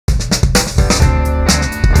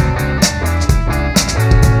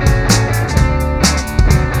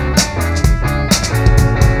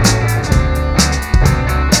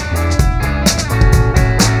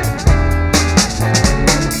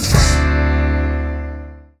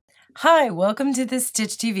Hi, welcome to the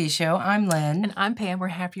Stitch TV show. I'm Lynn. And I'm Pam. We're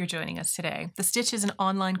happy you're joining us today. The Stitch is an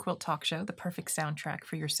online quilt talk show, the perfect soundtrack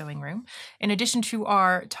for your sewing room. In addition to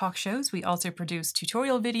our talk shows, we also produce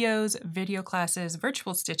tutorial videos, video classes,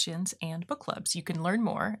 virtual stitch-ins, and book clubs. You can learn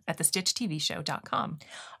more at thestitchtvshow.com.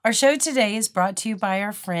 Our show today is brought to you by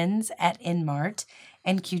our friends at EnMart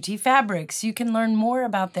and QT Fabrics. You can learn more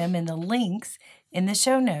about them in the links in the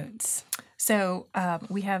show notes. So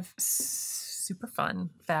we have super fun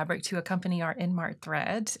fabric to accompany our EnMart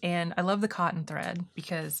thread, and I love the cotton thread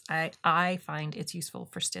because I find it's useful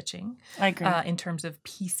for stitching. I agree. In terms of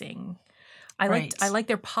piecing. I like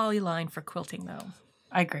their polyline for quilting though.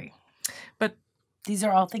 I agree. But these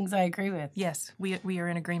are all things I agree with. Yes, we are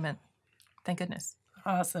in agreement. Thank goodness.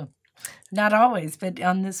 Awesome. Not always, but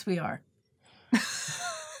on this we are.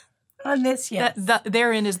 On this, yes.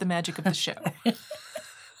 Therein is the magic of the show.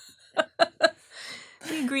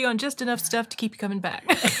 We agree on just enough stuff to keep you coming back.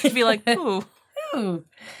 To be like, ooh,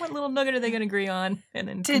 what little nugget are they going to agree on? And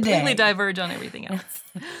then completely diverge on everything else.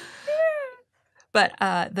 But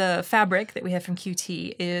the fabric that we have from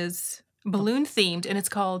QT is balloon themed, and it's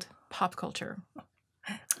called Pop Culture,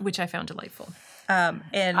 which I found delightful.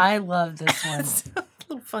 And I love this one. It's a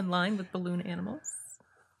little fun line with balloon animals.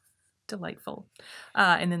 Delightful.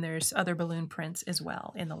 And then there's other balloon prints as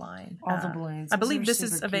well in the line. All the balloons. I believe this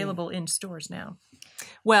is available in stores now.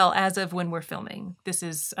 Well, as of when we're filming. This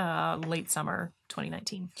is late summer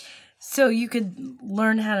 2019. So you could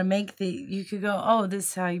learn how to make you could go, oh, this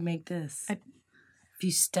is how you make this. If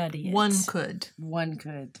you study it. One could. One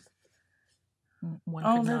could. One could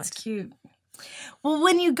not. That's cute. Well,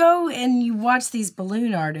 when you go and you watch these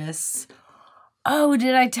balloon artists, oh,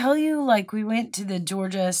 did I tell you, like, we went to the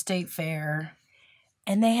Georgia State Fair,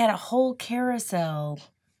 and they had a whole carousel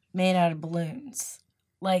made out of balloons.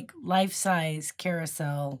 Like, life-size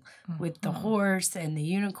carousel with the horse and the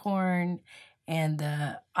unicorn, and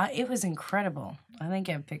it was incredible. I think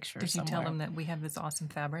I have pictures somewhere. Did you tell them that we have this awesome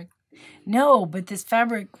fabric? No, but this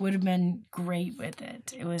fabric would have been great with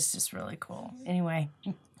it. It was just really cool. Anyway,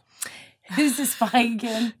 who's this by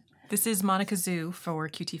again? This is Monica Zhu for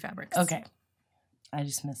QT Fabrics. Okay. I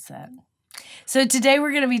just missed that. So today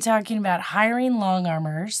we're going to be talking about hiring long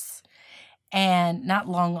armers and not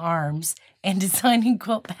long arms and designing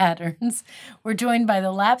quilt patterns. We're joined by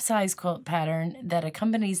the lap size quilt pattern that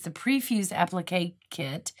accompanies the Prefuse applique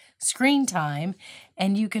kit, Screen Time,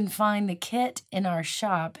 and you can find the kit in our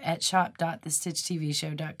shop at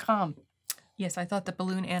shop.thestitchtvshow.com. Yes, I thought the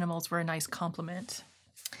balloon animals were a nice compliment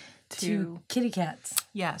to kitty cats.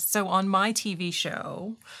 Yes. So on my TV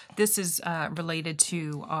show, this is related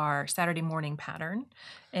to our Saturday morning pattern.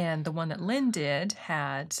 And the one that Lynn did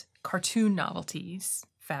had cartoon novelties,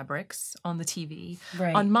 fabrics on the TV.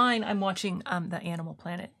 Right. On mine, I'm watching the Animal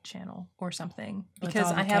Planet channel or something because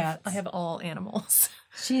I have all animals.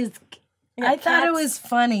 I thought it was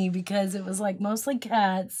funny because it was like mostly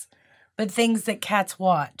cats, but things that cats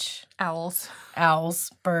watch. Owls,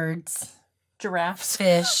 birds. Giraffes.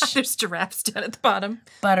 Fish. There's giraffes down at the bottom.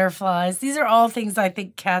 Butterflies. These are all things I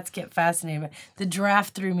think cats get fascinated by. The giraffe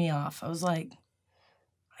threw me off. I was like,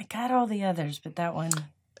 I got all the others, but that one.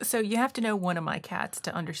 So you have to know one of my cats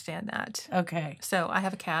to understand that. Okay. So I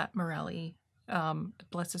have a cat, Morelli.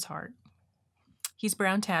 Bless his heart. He's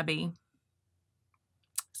brown tabby.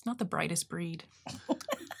 It's not the brightest breed.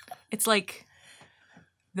 It's like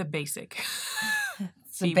the basic.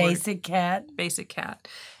 It's the basic cat. Basic cat.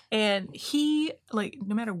 And he, like,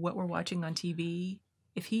 no matter what we're watching on TV,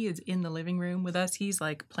 if he is in the living room with us, he's,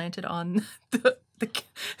 like, planted on the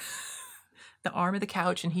arm of the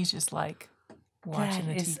couch, and he's just, like, watching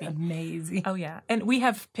the TV. That is amazing. Oh, yeah. And we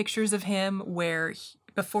have pictures of him where,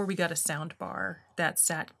 before we got a sound bar that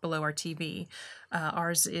sat below our TV,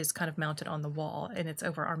 ours is kind of mounted on the wall, and it's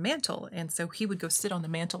over our mantle. And so he would go sit on the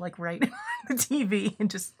mantle, like, right on the TV,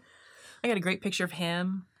 and just, I got a great picture of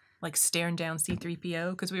him, like staring down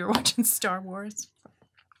C-3PO because we were watching Star Wars.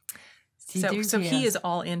 So he is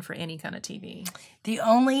all in for any kind of TV.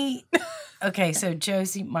 Okay, so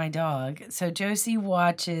Josie, my dog. So Josie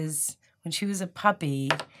watches, when she was a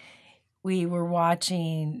puppy, we were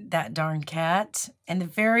watching That Darn Cat. And the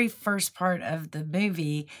very first part of the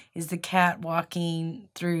movie is the cat walking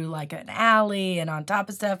through like an alley and on top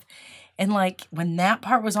of stuff. And like when that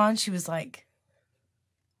part was on, she was like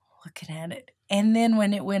looking at it. And then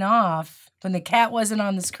when it went off, when the cat wasn't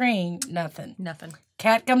on the screen, nothing.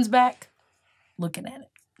 Cat comes back, looking at it.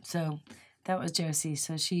 So that was Josie.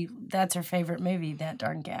 So that's her favorite movie, That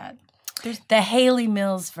Darn Cat. There's the Haley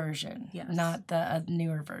Mills version, yes. Not the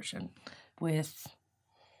newer version with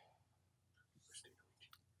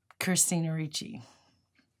Christina Ricci.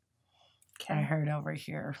 I heard over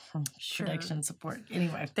here from production support.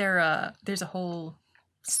 Anyway, there's a whole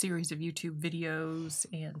series of YouTube videos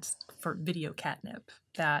and for video catnip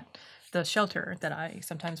that the shelter that I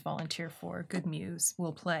sometimes volunteer for, Good Muse,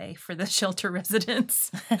 will play for the shelter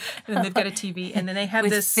residents. And they've got a TV, and then they have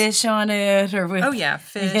with this fish on it, or with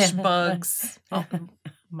fish, bugs,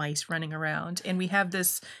 mice running around, and we have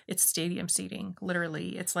this. It's stadium seating,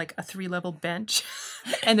 literally. It's like a 3-level bench,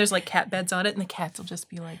 and there's like cat beds on it, and the cats will just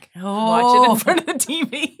be like watching in front of the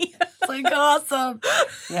TV. It's like awesome.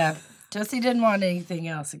 Yeah, Josie didn't want anything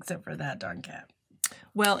else except for that darn cat.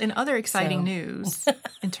 Well, in other exciting news,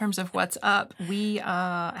 in terms of what's up, we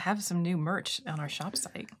have some new merch on our shop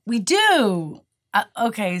site. We do.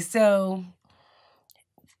 Okay, so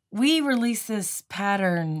we released this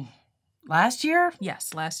pattern last year?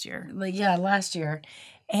 Yes, last year. Last year.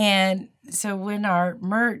 And so when our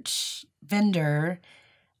merch vendor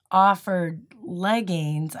offered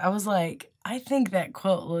leggings, I was like, I think that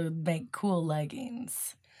quilt would make cool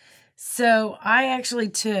leggings. So I actually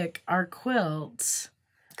took our quilt,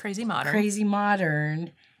 Crazy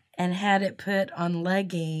Modern, and had it put on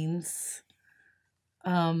leggings.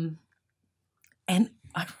 And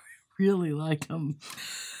I really like them.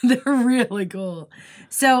 They're really cool.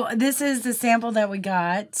 So this is the sample that we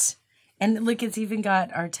got. And look, it's even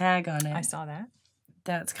got our tag on it. I saw that.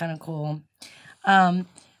 That's kind of cool.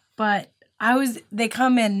 But they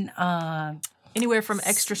come in anywhere from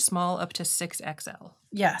extra small up to 6XL.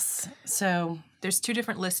 Yes. So there's 2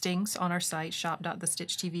 different listings on our site,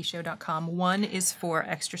 shop.thestitchtvshow.com. One is for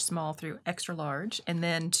extra small through extra large, and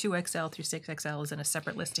then 2XL through 6XL is in a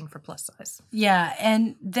separate listing for plus size. Yeah,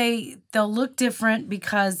 and they'll look different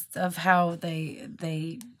because of how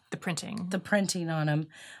the printing on them.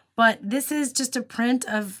 But this is just a print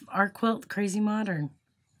of our quilt, Crazy Modern.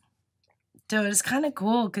 So it's kind of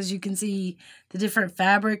cool because you can see the different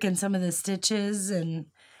fabric and some of the stitches, and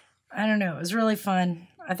I don't know, it was really fun.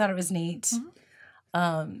 I thought it was neat.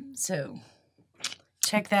 Mm-hmm. So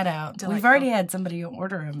check that out. Delightful. We've already had somebody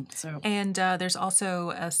order them. So and there's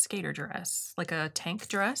also a skater dress, like a tank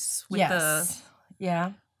dress with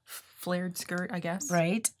the flared skirt, I guess.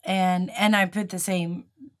 Right, and I put the same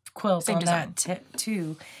quilt on design. That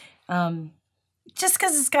too, just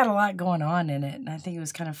because it's got a lot going on in it, and I think it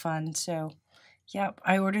was kind of fun. So,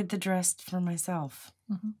 I ordered the dress for myself.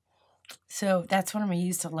 Mm-hmm. So that's what I'm gonna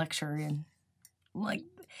use to lecture in, like,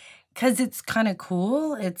 because it's kind of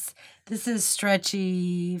cool. This is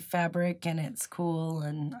stretchy fabric and it's cool,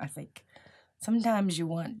 and I think sometimes you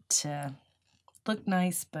want to look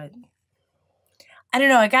nice, but I don't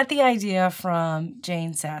know. I got the idea from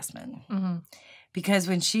Jane Sassman. Mm-hmm. Because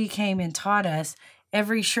when she came and taught us,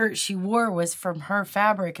 every shirt she wore was from her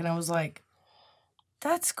fabric. And I was like,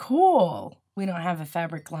 that's cool. We don't have a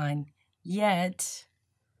fabric line yet.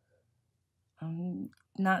 I'm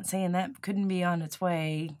not saying that couldn't be on its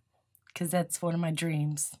way, because that's one of my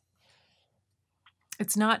dreams.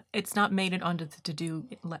 It's not made it onto the to-do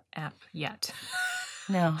app yet.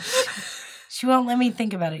 No. She won't let me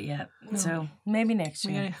think about it yet. No. So maybe next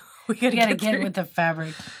year. We gotta get with the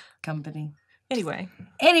fabric company. Anyway.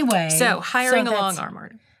 So hiring a long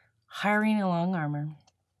armor. Hiring a long armor.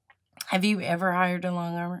 Have you ever hired a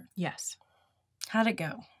long armor? Yes. How'd it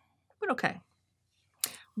go? Went okay.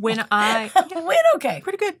 Went okay.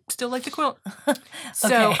 Pretty good. Still like the quilt.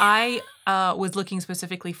 So I was looking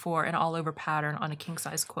specifically for an all-over pattern on a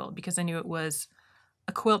king-size quilt because I knew it was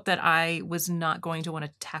a quilt that I was not going to want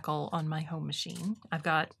to tackle on my home machine. At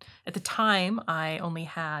the time, I only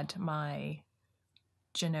had my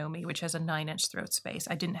Janome, which has a 9-inch throat space.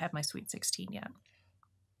 I didn't have my Sweet 16 yet.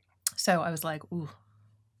 So I was like, ooh,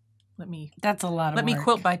 that's a lot of work. Let me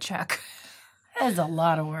quilt by check. That is a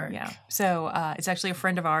lot of work. Yeah. So it's actually a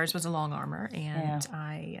friend of ours was a long armor, and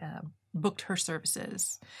I booked her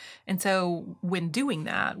services. And so when doing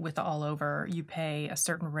that with the all over, you pay a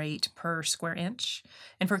certain rate per square inch.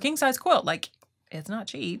 And for a king size quilt, it's not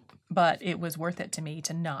cheap, but it was worth it to me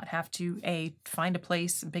to not have to find a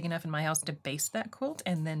place big enough in my house to base that quilt,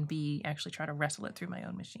 and then actually try to wrestle it through my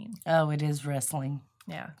own machine. Oh, it is wrestling.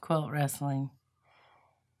 Yeah. Quilt wrestling.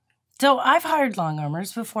 So I've hired long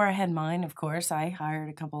armors before I had mine, of course. I hired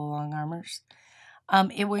a couple of long armors.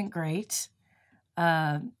 It went great.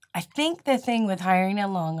 I think the thing with hiring a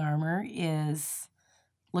long armor is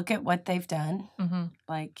look at what they've done.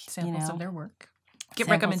 Mm-hmm. Samples of their work. Get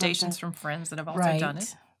recommendations from friends that have also done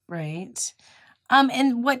it. Right.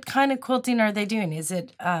 And what kind of quilting are they doing? Is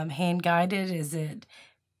it hand-guided?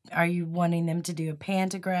 Are you wanting them to do a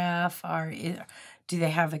pantograph? Do they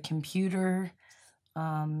have a computer?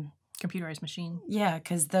 computerized machine. Yeah,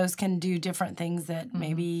 because those can do different things that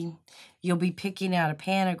maybe you'll be picking out a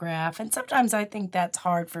pantograph. And sometimes I think that's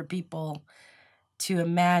hard for people to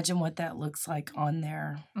imagine what that looks like on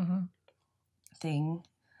their thing.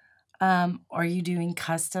 Are you doing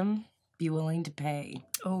custom? Be willing to pay.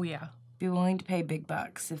 Oh, yeah. Be willing to pay big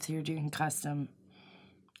bucks if you're doing custom.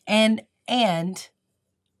 And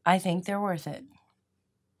I think they're worth it.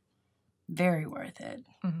 Very worth it.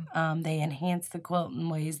 They enhance the quilt in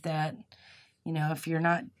ways that, you know, if you're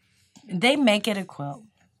not, they make it a quilt.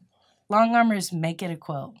 Longarmers make it a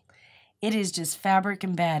quilt. It is just fabric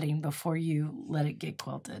and batting before you let it get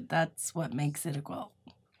quilted. That's what makes it a quilt.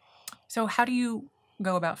 So how do you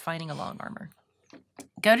go about finding a Longarmer?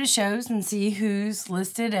 Go to shows and see who's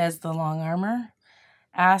listed as the Longarmer.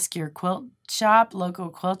 Ask your quilt shop, local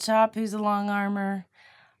quilt shop, who's a Longarmer.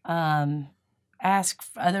 Ask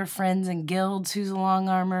other friends and guilds who's a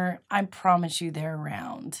Longarmer. I promise you they're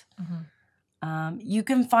around. You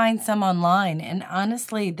can find some online. And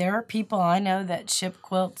honestly, there are people I know that ship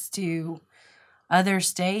quilts to other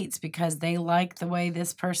states because they like the way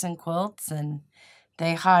this person quilts, and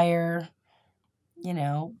they hire, you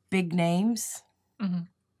know, big names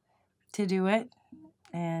to do it.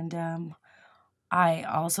 And I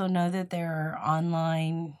also know that there are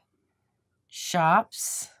online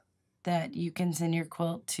shops that you can send your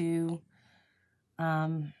quilt to.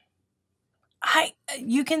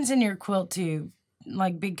 You can send your quilt to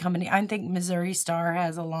like big company. I think Missouri Star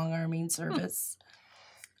has a long arming service.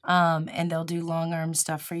 And they'll do long arm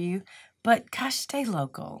stuff for you. But gosh, stay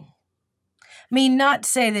local. I mean, not to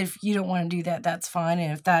say that if you don't want to do that, that's fine.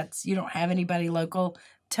 And if that's you don't have anybody local,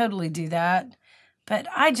 totally do that. But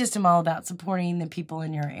I just am all about supporting the people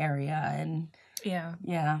in your area. And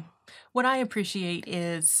yeah. What I appreciate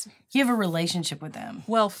is you have a relationship with them.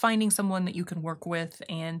 Well, finding someone that you can work with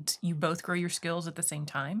and you both grow your skills at the same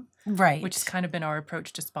time. Right. Which has kind of been our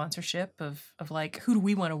approach to sponsorship of like, who do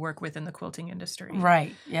we want to work with in the quilting industry?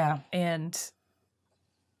 Right, yeah. And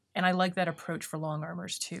I like that approach for long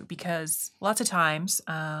armers too, because lots of times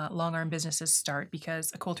long arm businesses start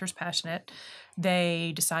because a quilter's passionate.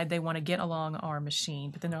 They decide they want to get a long arm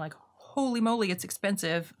machine, but then they're like, holy moly, it's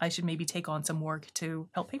expensive. I should maybe take on some work to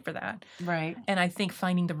help pay for that. Right. And I think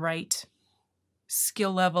finding the right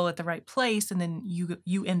skill level at the right place, and then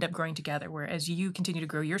you end up growing together. Whereas you continue to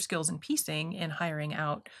grow your skills in piecing and hiring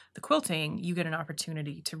out the quilting, you get an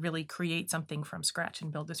opportunity to really create something from scratch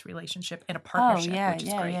and build this relationship and a partnership, which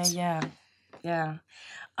is great. Yeah.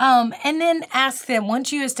 And then ask them,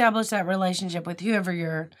 once you establish that relationship with whoever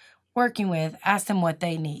you're working with, ask them what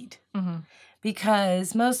they need.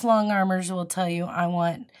 Because most long armers will tell you, I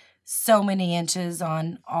want so many inches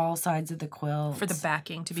on all sides of the quilt. For the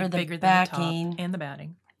backing to be bigger than the top and the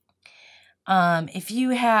batting. If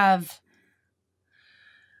you have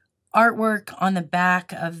artwork on the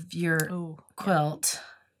back of your quilt,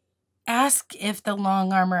 ask if the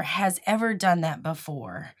long armor has ever done that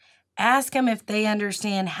before. Ask them if they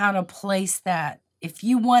understand how to place that, if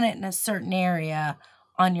you want it in a certain area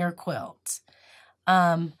on your quilt.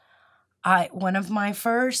 One of my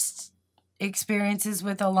first experiences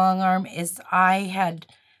with a long arm is I had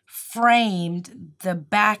framed the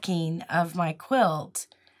backing of my quilt.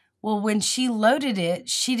 Well, when she loaded it,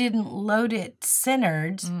 she didn't load it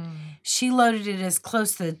centered. She loaded it as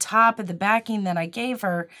close to the top of the backing that I gave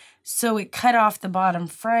her, so it cut off the bottom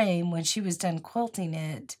frame when she was done quilting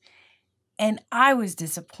it. And I was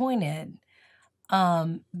disappointed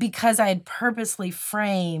because I had purposely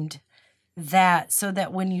framed that so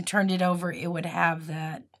that when you turned it over, it would have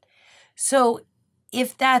that. So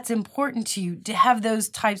if that's important to you, to have those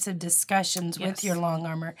types of discussions with your long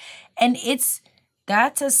armor, and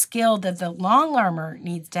that's a skill that the long armor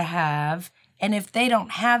needs to have. And if they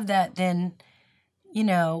don't have that, then, you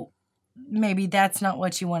know, maybe that's not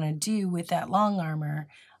what you want to do with that long armor.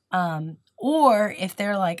 Or if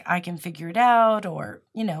they're like, I can figure it out, or,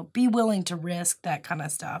 you know, be willing to risk that kind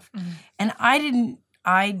of stuff. And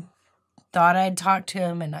I thought I'd talked to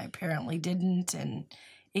him, and I apparently didn't. And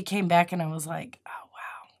it came back, and I was like, oh,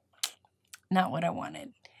 wow, not what I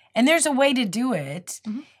wanted. And there's a way to do it.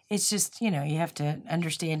 It's just, you know, you have to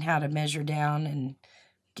understand how to measure down and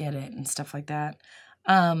get it and stuff like that.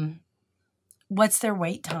 What's their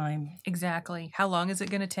wait time? Exactly. How long is it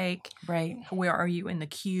going to take? Right. Where are you in the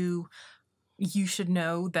queue? You should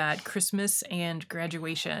know that Christmas and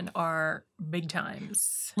graduation are big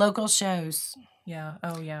times. Local shows. Yeah.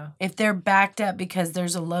 Oh, yeah. If they're backed up because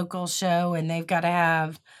there's a local show and they've got to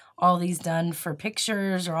have all these done for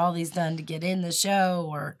pictures or all these done to get in the show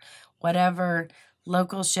or whatever,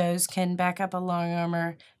 local shows can back up a long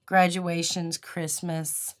armor. Graduations,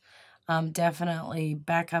 Christmas. definitely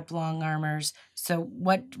backup long armors. So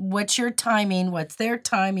what's your timing? What's their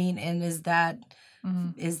timing? And is that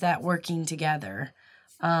working together?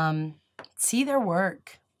 See their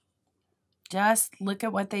work. Just look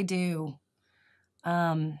at what they do.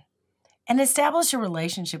 And establish a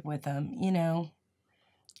relationship with them,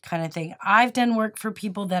 kind of thing. I've done work for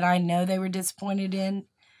people that I know they were disappointed in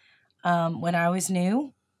when I was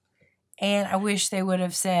new. And I wish they would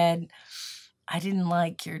have said, I didn't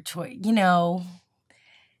like your choice.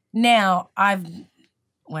 Now I've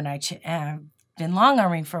been long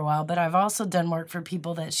arming for a while, but I've also done work for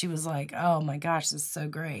people that she was like, oh my gosh, this is so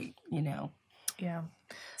great, Yeah.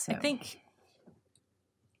 So I think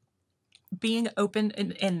being open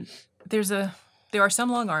and there are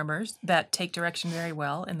some long armors that take direction very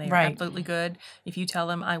well, and they are absolutely good. If you tell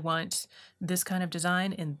them, I want this kind of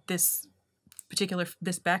design in this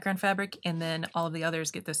background fabric, and then all of the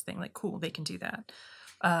others get this thing, like, cool, they can do that.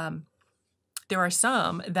 There are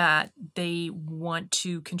some that they want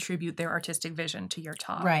to contribute their artistic vision to your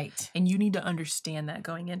top. Right. And you need to understand that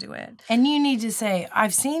going into it. And you need to say,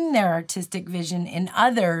 I've seen their artistic vision in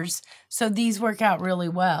others, so these work out really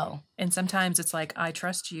well. And sometimes it's like, I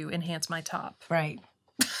trust you, enhance my top. Right.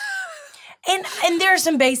 And there are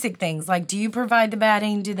some basic things, like, do you provide the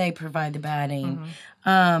batting? Do they provide the batting?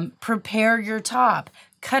 Prepare your top.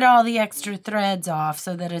 Cut all the extra threads off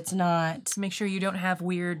so that it's not... Make sure you don't have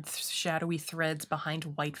weird, shadowy threads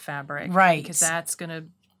behind white fabric. Right. Because that's going to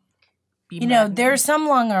be there are some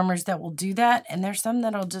long armors that will do that, and there's some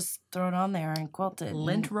that'll just throw it on there and quilt it.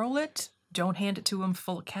 Lint roll it. Don't hand it to them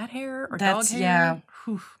full of cat hair or dog hair. Yeah.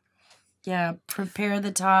 Whew. Yeah, prepare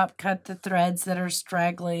the top, cut the threads that are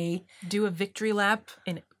straggly. Do a victory lap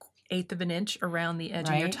in 1/8 of an inch around the edge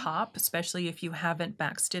of your top, especially if you haven't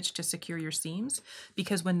backstitched to secure your seams,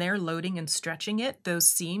 because when they're loading and stretching it, those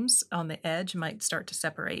seams on the edge might start to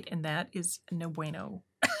separate, and that is no bueno.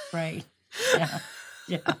 Right. Yeah.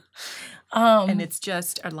 Yeah. And it's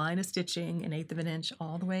just a line of stitching 1/8 of an inch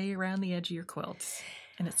all the way around the edge of your quilts,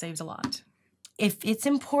 and it saves a lot. If it's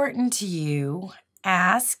important to you,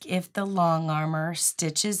 ask if the long armor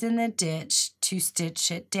stitches in the ditch to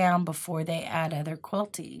stitch it down before they add other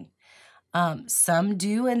quilting. Some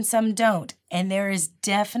do and some don't. And there is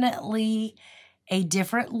definitely a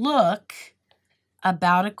different look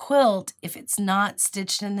about a quilt if it's not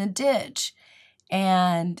stitched in the ditch.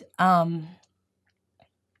 And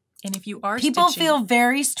if you are people stitching, feel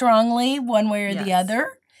very strongly one way or the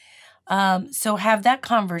other. So have that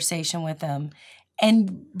conversation with them.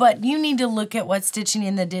 But you need to look at what stitching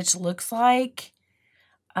in the ditch looks like,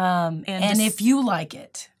 and if you like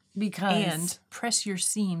it, and press your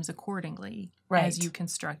seams accordingly as you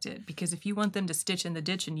construct it. Because if you want them to stitch in the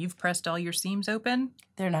ditch and you've pressed all your seams open,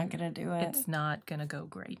 they're not going to do it. It's not going to go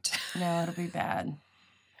great. No, it'll be bad.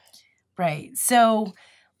 Right. So,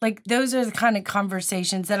 like, those are the kind of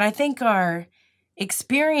conversations that I think our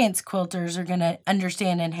experienced quilters are going to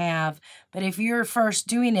understand and have. But if you're first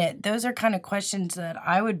doing it, those are kind of questions that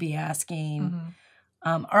I would be asking,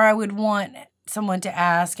 or I would want someone to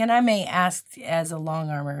ask, and I may ask as a long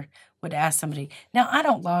armor would ask somebody. Now, I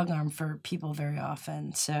don't long arm for people very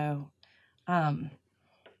often, so,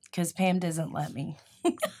 because Pam doesn't let me.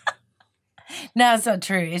 No, it's not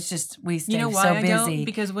true. It's just we stay so busy. You know why I don't?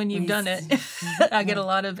 Because when you've done it, I get a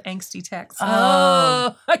lot of angsty texts.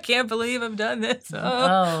 Oh, I can't believe I've done this.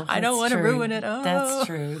 Oh, I don't want to ruin it. Oh, that's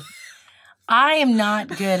true. I am not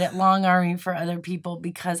good at long arming for other people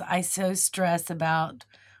because I so stress about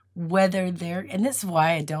whether they're, and this is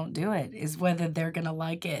why I don't do it, is whether they're going to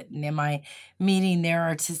like it. And am I meeting their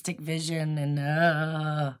artistic vision?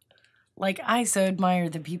 And like, I so admire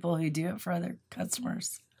the people who do it for other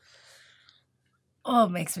customers. Oh,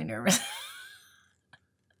 it makes me nervous.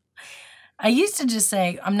 I used to just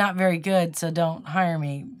say, I'm not very good, so don't hire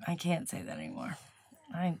me. I can't say that anymore.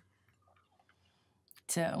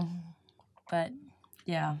 But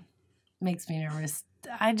yeah, makes me nervous.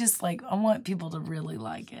 I want people to really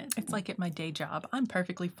like it. It's like at my day job. I'm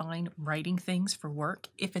perfectly fine writing things for work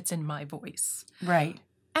if it's in my voice. Right.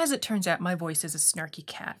 As it turns out, my voice is a snarky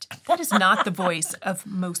cat. That is not the voice of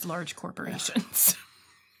most large corporations.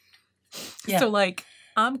 Yeah. So, like,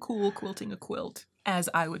 I'm cool quilting a quilt as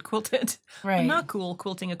I would quilt it. Right. I'm not cool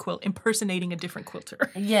quilting a quilt impersonating a different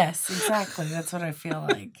quilter. Yes, exactly. That's what I feel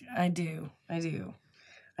like. I do. I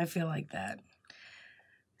feel like that.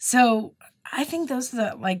 So, I think those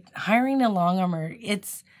are hiring a long armor,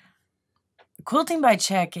 it's quilting by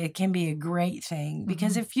check. It can be a great thing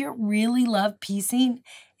because if you really love piecing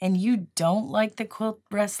and you don't like the quilt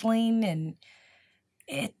wrestling, and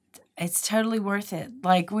it's totally worth it.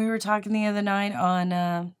 Like we were talking the other night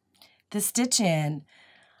on the stitch in.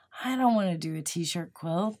 I don't want to do a t-shirt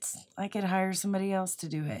quilt. I could hire somebody else to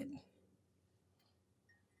do it.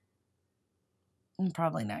 I'm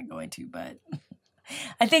probably not going to, but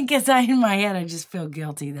I think in my head, I just feel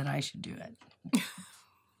guilty that I should do it.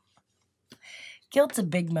 Guilt's a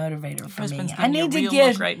big motivator for me. I need to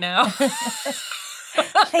get right now.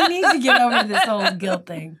 I need to get over this whole guilt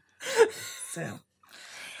thing. So,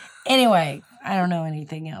 anyway, I don't know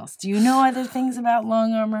anything else. Do you know other things about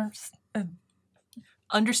long armors?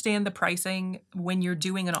 Understand the pricing. When you're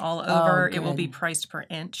doing an all over, it will be good. priced per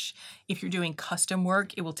inch. If you're doing custom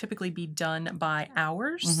work, it will typically be done by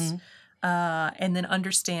hours. Mm-hmm. And then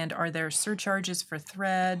understand, are there surcharges for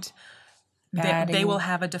thread? They Batting. will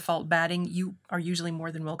have a default batting. You are usually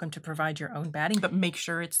more than welcome to provide your own batting, but make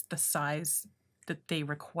sure it's the size that they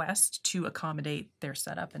request to accommodate their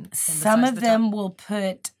setup. And Some of them will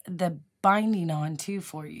put the binding on too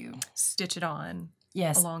for you. Stitch it on.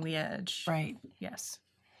 Yes. Along the edge. Right. Yes.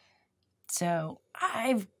 So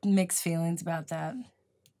I've mixed feelings about that.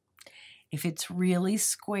 If it's really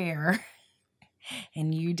square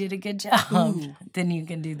and you did a good job, then you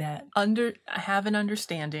can do that. Have an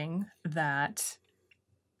understanding that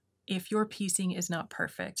if your piecing is not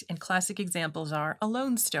perfect, and classic examples are a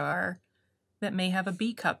Lone Star that may have a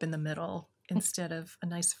B cup in the middle instead of a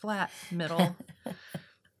nice flat middle,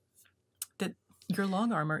 that your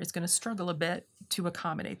long armor is going to struggle a bit to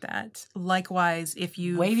accommodate that. Likewise, if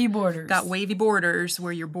you got wavy borders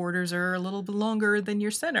where your borders are a little bit longer than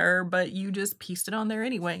your center, but you just pieced it on there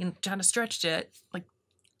anyway and kind of stretched it, like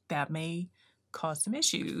that may cause some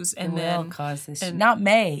issues. And it then will cause this. Not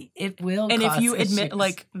may. It will. And cause if you admit, issues.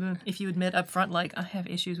 like, if you admit up front, like, I have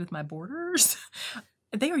issues with my borders,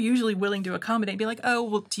 they are usually willing to accommodate. Be like, oh,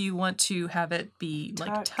 well, do you want to have it be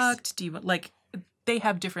like tucked? Do you want, like, they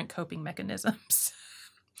have different coping mechanisms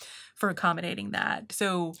for accommodating that.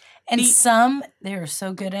 So, and some, they're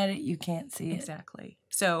so good at it, you can't see it. Exactly.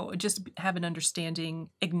 So just have an understanding,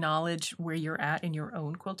 acknowledge where you're at in your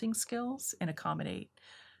own quilting skills, and accommodate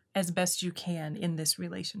as best you can in this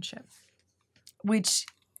relationship. Which,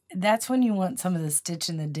 that's when you want some of the stitch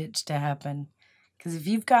in the ditch to happen. Because if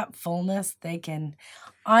you've got fullness, they can.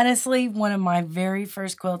 Honestly, one of my very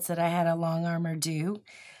first quilts that I had a long armor do,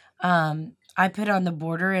 I put on the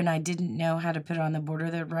border and I didn't know how to put on the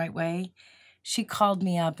border the right way. She called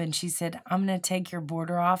me up and she said, I'm going to take your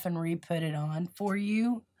border off and re-put it on for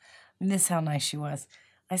you. And this is how nice she was.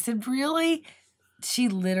 I said, really? She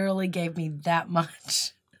literally gave me that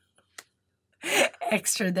much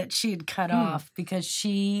extra that she had cut off because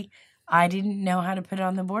I didn't know how to put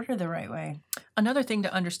on the border the right way. Another thing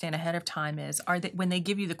to understand ahead of time is, when they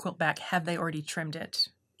give you the quilt back, have they already trimmed it?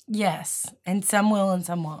 Yes, and some will and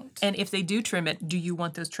some won't. And if they do trim it, do you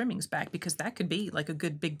want those trimmings back? Because that could be like a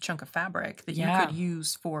good big chunk of fabric that you could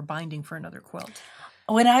use for binding for another quilt.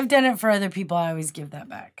 When I've done it for other people, I always give that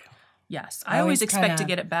back. Yes, I always expect to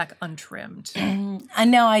get it back untrimmed. I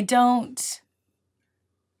know I don't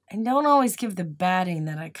always give the batting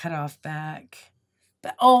that I cut off back.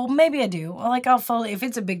 But, maybe I do. Like I'll fold if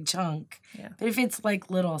it's a big chunk. Yeah. But if it's like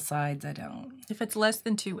little sides, I don't. If it's less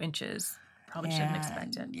than 2 inches. Probably shouldn't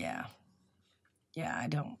expect it. Yeah. Yeah, I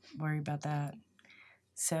don't worry about that.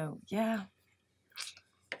 So, yeah.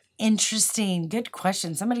 Interesting. Good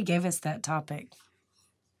question. Somebody gave us that topic.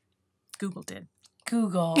 Google did.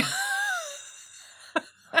 Google.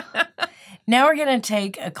 Now we're going to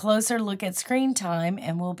take a closer look at screen time,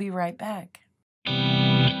 and we'll be right back.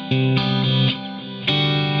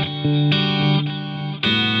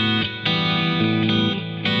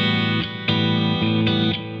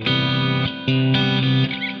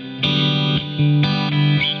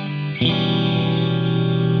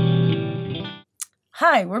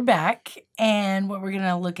 Hi, we're back, and what we're going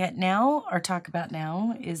to look at now, or talk about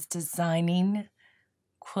now, is designing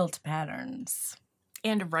quilt patterns.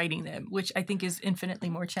 And writing them, which I think is infinitely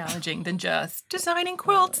more challenging than just designing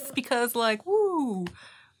quilts, because, like, woo!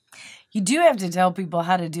 You do have to tell people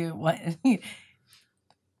how to do it.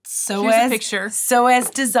 Here's a picture. So as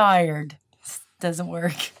desired. Doesn't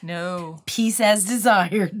work. No. Piece as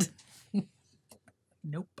desired.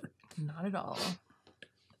 Nope, not at all.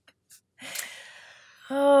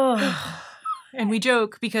 Oh. And we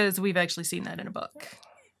joke because we've actually seen that in a book.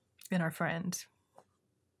 And our friend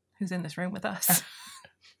who's in this room with us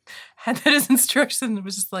had that as instruction and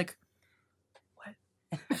was just like,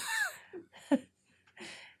 what?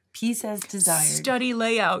 Piece as desired. Study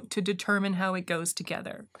layout to determine how it goes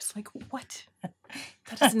together. It's like, what?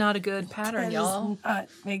 That is not a good pattern, y'all. That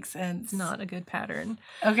makes sense. It's not a good pattern.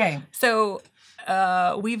 Okay. So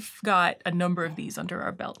we've got a number of these under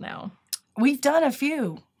our belt now. We've done a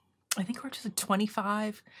few. I think we're up to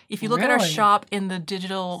 25. If you look at our Really? shop in the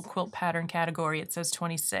digital quilt pattern category, it says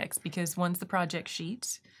 26 because one's the project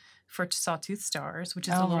sheet for Sawtooth Stars, which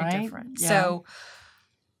is a Oh, little right. different. Yeah. So,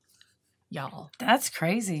 y'all. That's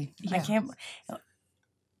crazy. I Yeah. can't.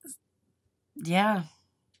 Yeah.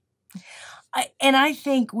 I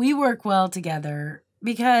think we work well together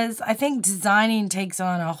because I think designing takes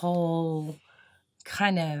on a whole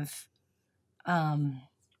kind of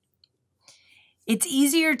it's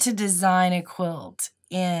easier to design a quilt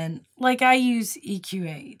in, like, I use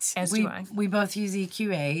EQ8. As do I. We both use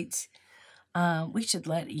EQ8. We should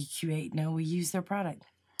let EQ8 know we use their product.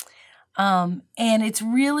 And it's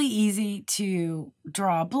really easy to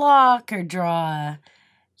draw a block or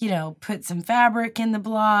put some fabric in the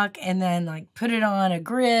block and then like put it on a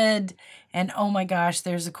grid and oh my gosh,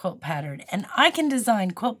 there's a quilt pattern. And I can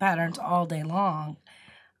design quilt patterns all day long.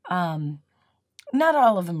 Not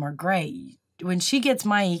all of them are great. When she gets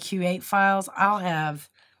my EQ8 files, I'll have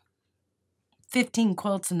 15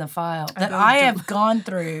 quilts in the file that I have gone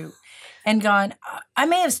through and gone, I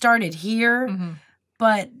may have started here,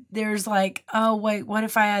 but there's like, oh, wait, what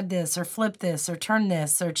if I add this or flip this or turn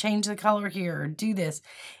this or change the color here or do this?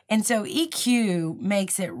 And so EQ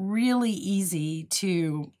makes it really easy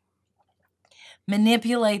to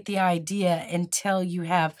manipulate the idea until you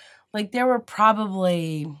have, like, there were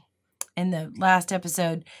probably, in the last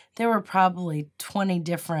episode, there were probably 20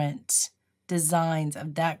 different designs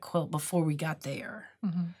of that quilt before we got there.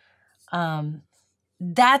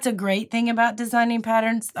 That's a great thing about designing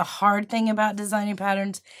patterns. The hard thing about designing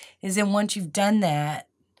patterns is then once you've done that,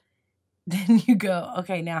 then you go,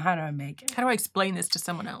 okay, now how do I make it? How do I explain this to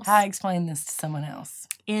someone else? How do I explain this to someone else?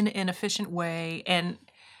 In an efficient way. And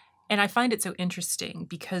I find it so interesting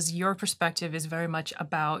because your perspective is very much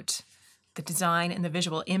about the design and the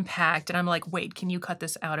visual impact. And I'm like, wait, can you cut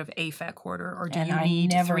this out of a fat quarter or do you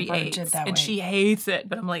need 3/8? And she hates it.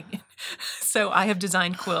 But I'm like, so I have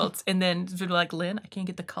designed quilts and then they're like, Lynn, I can't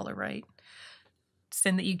get the color right.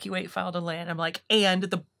 Send the EQ8 file to Lynn. I'm like, and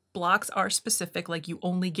the blocks are specific. Like you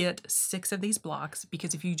only get 6 of these blocks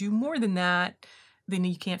because if you do more than that, then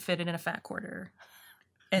you can't fit it in a fat quarter.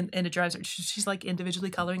 And it drives her. She's like individually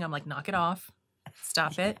coloring. I'm like, knock it off.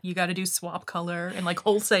 Stop it. You got to do swap color and like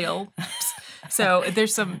wholesale. So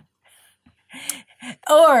there's some.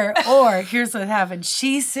 Or here's what happened.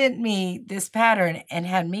 She sent me this pattern and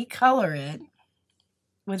had me color it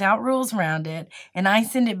without rules around it. And I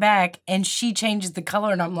send it back and she changes the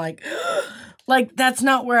color. And I'm like, that's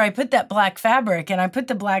not where I put that black fabric. And I put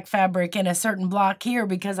the black fabric in a certain block here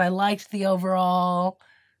because I liked the overall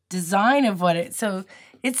design of what it. So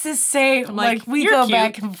it's the same, like we go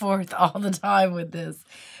back and forth all the time with this.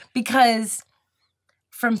 Because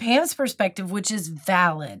from Pam's perspective, which is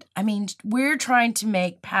valid, I mean, we're trying to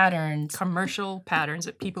make patterns. Commercial patterns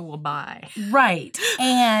that people will buy. Right.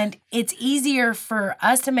 And it's easier for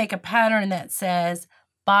us to make a pattern that says,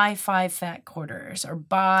 buy 5 fat quarters or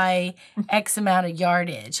buy X amount of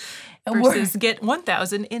yardage. Versus get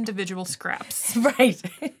 1,000 individual scraps. Right.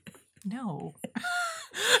 No.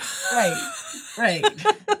 Right.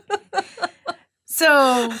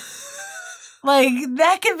 So, like,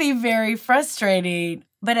 that can be very frustrating,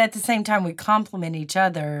 but at the same time, we complement each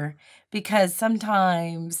other because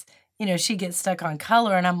sometimes, she gets stuck on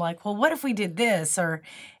color and I'm like, well, what if we did this? And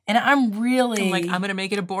I'm like, I'm going to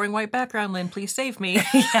make it a boring white background, Lynn. Please save me.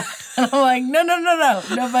 Yeah. And I'm like,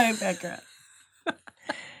 no white background.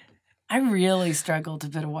 I really struggle to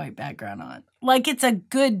put a white background on. Like,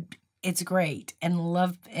 it's great and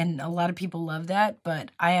a lot of people love that, but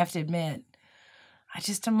I have to admit,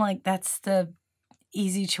 I'm like, that's the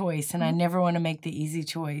easy choice, and I never want to make the easy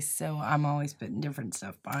choice, so I'm always putting different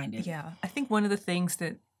stuff behind it. Yeah, I think one of the things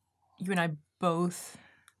that you and I both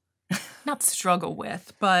not struggle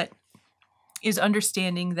with, but is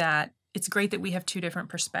understanding that it's great that we have 2 different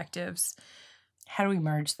perspectives. How do we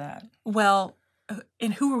merge that? Well,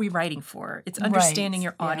 and who are we writing for? It's understanding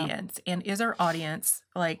your Yeah. audience. And is our audience,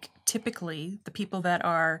 like, typically the people that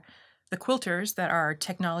are the quilters that are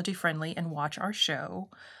technology friendly and watch our show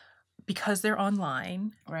because they're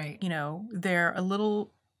online. Right. They're a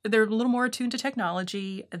little more attuned to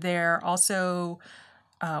technology. They're also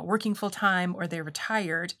working full time or they're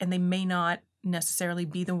retired, and they may not necessarily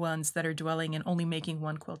be the ones that are dwelling and only making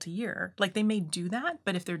 1 quilt a year. Like, they may do that,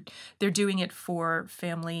 but if they're doing it for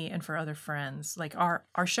family and for other friends, like our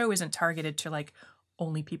show isn't targeted to like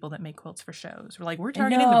only people that make quilts for shows. We're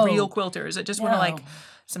targeting the real quilters that just want to like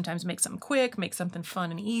sometimes make something quick, make something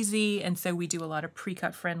fun and easy. And so we do a lot of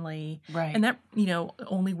pre-cut friendly. Right. And that,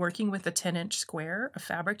 only working with a 10-inch square of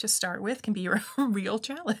fabric to start with can be a real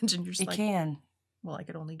challenge. And you're just it can. Well, I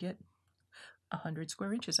could only get 100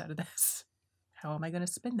 square inches out of this. How am I going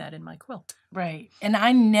to spin that in my quilt? Right. And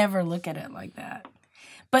I never look at it like that.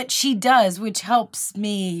 But she does, which helps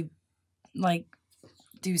me, like,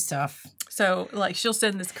 do stuff. So, like, she'll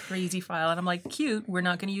send this crazy file, and I'm like, cute, we're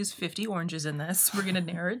not going to use 50 oranges in this. We're going to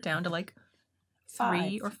narrow it down to, like,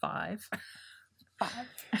 3 or 5. 5.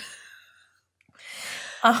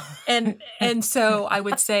 And so I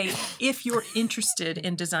would say, if you're interested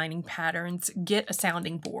in designing patterns, get a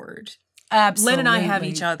sounding board. Absolutely. Lynn and I have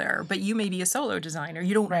each other, but you may be a solo designer.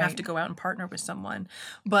 You don't have to go out and partner with someone,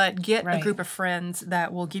 but get a group of friends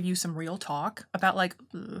that will give you some real talk about like,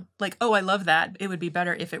 oh, I love that. It would be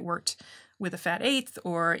better if it worked with a fat eighth,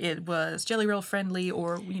 or it was Jelly Roll friendly,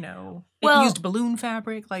 or, you know, it used balloon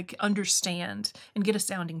fabric. Like, understand and get a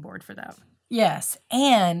sounding board for that. Yes.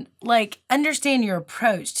 And like, understand your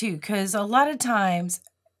approach too, because a lot of times,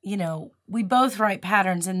 you know, we both write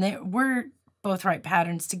patterns, and we're both write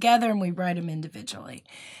patterns together, and we write them individually.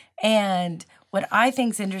 And what I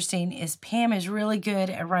think is interesting is Pam is really good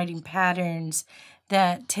at writing patterns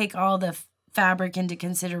that take all the fabric into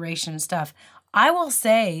consideration and stuff. I will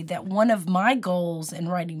say that one of my goals in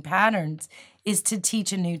writing patterns is to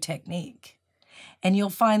teach a new technique. And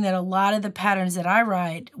you'll find that a lot of the patterns that I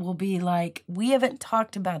write will be like, we haven't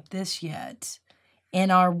talked about this yet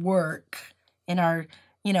in our work, in our,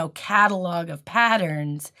 you know, catalog of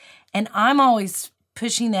patterns. And I'm always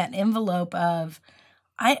pushing that envelope of,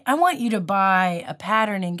 I want you to buy a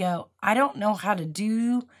pattern and go, I don't know how to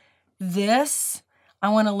do this. I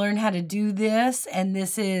want to learn how to do this. And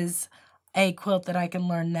this is a quilt that I can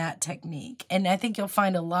learn that technique. And I think you'll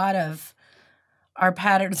find a lot of our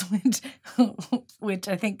patterns, which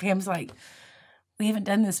I think Pam's like, we haven't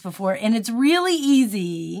done this before. And it's really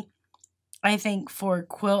easy, I think, for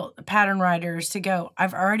quilt pattern writers to go,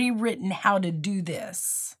 I've already written how to do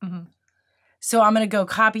this. Mm-hmm. So I'm going to go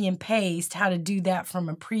copy and paste how to do that from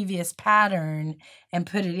a previous pattern and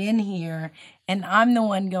put it in here. And I'm the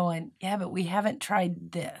one going, yeah, but we haven't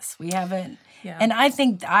tried this. We haven't. Yeah. And I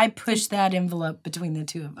think I push that envelope between the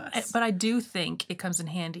two of us. But I do think it comes in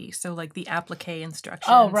handy. So like the applique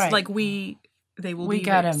instructions. Oh, right. Like they will be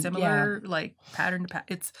very similar, like pattern to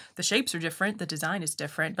it's the shapes are different, the design is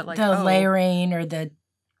different, but like the layering or the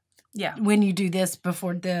when you do this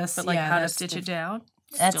before this, but like how to stitch it down.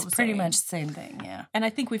 That's pretty much the same thing, yeah. And I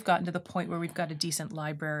think we've gotten to the point where we've got a decent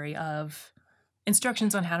library of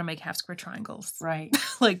instructions on how to make half square triangles. Right.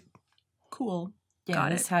 Like, cool. Yeah,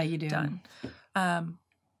 that's how you do. Done.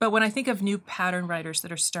 But when I think of new pattern writers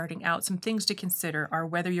that are starting out, some things to consider are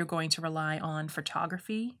whether you're going to rely on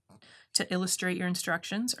photography to illustrate your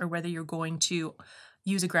instructions, or whether you're going to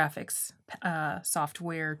use a graphics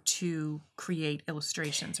software to create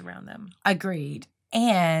illustrations around them. Agreed.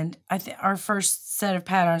 And I think our first set of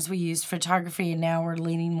patterns we used photography, and now we're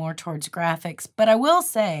leaning more towards graphics. But I will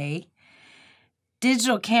say,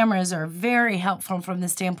 digital cameras are very helpful from the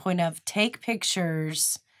standpoint of take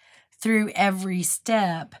pictures through every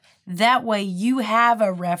step. That way you have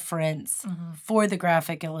a reference for the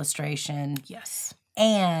graphic illustration. Yes.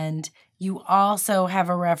 And you also have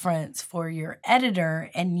a reference for your editor,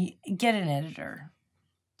 and you get an editor.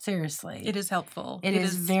 Seriously. It is helpful. It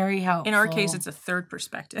is very helpful. In our case, it's a third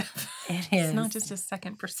perspective. It is. It's not just a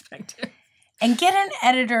second perspective. And get an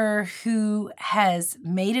editor who has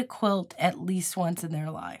made a quilt at least once in their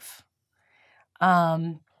life.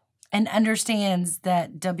 And understands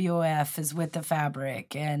that WOF is with the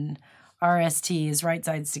fabric and RST is right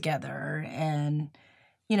sides together. And,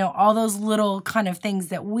 you know, all those little kind of things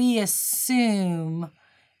that we assume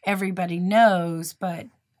everybody knows, but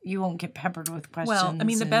you won't get peppered with questions. Well, I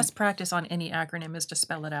mean, the best practice on any acronym is to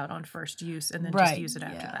spell it out on first use and then just use it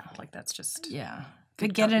after that. Like, that's just... Yeah.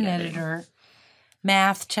 But get an editor.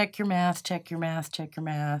 Math, check your math, check your math, check your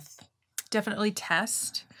math. Definitely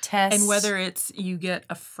test. Test. And whether it's you get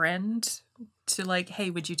a friend to like, hey,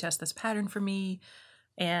 would you test this pattern for me?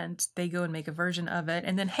 And they go and make a version of it.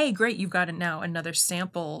 And then, hey, great, you've got now another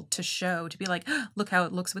sample to show, to be like, oh, look how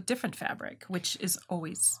it looks with different fabric, which is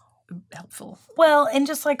always helpful. Well, and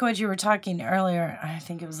just like what you were talking earlier, I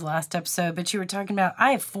think it was the last episode, but you were talking about,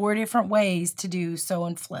 I have 4 different ways to do sew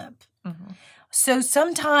and flip. Mm-hmm. So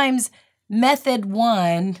sometimes method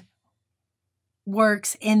 1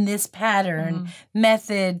 works in this pattern. Mm-hmm.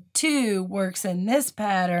 Method 2 works in this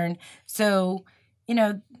pattern. So, you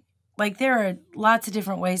know, like there are lots of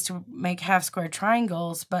different ways to make half square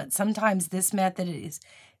triangles, but sometimes this method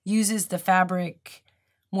uses the fabric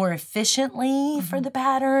more efficiently for the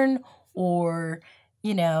pattern, or,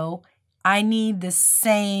 you know, I need the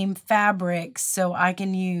same fabric so I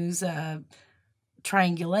can use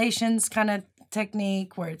triangulations kind of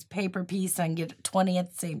technique where it's paper piece and get 20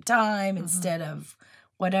 at the same time instead of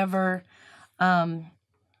whatever.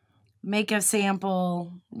 Make a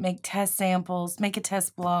sample, make test samples, make a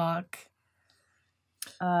test block.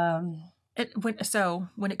 When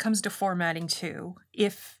it comes to formatting too,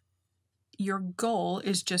 if your goal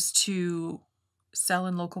is just to sell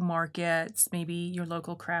in local markets, maybe your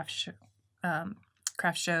local craft show,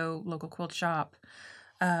 local quilt shop,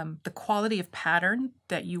 the quality of pattern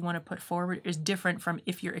that you want to put forward is different from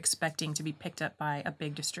if you're expecting to be picked up by a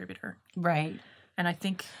big distributor. Right. And I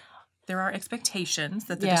think there are expectations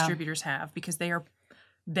that the distributors have because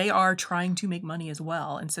they are trying to make money as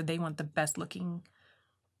well. And so they want the best looking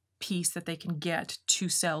piece that they can get to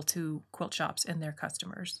sell to quilt shops and their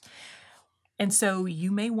customers. And so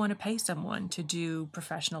you may want to pay someone to do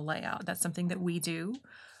professional layout. That's something that we do.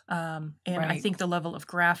 I think the level of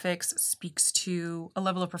graphics speaks to a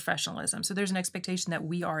level of professionalism. So there's an expectation that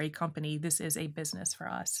we are a company. This is a business for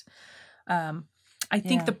us. I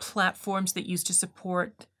think the platforms that used to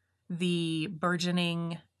support the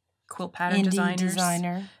burgeoning quilt pattern designers,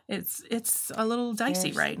 it's a little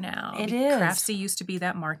dicey right now. It is. Craftsy used to be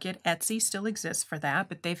that market. Etsy still exists for that,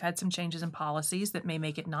 but they've had some changes in policies that may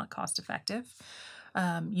make it not cost effective.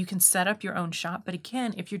 You can set up your own shop, but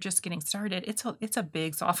again, if you're just getting started, it's a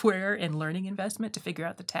big software and learning investment to figure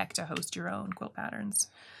out the tech to host your own quilt patterns.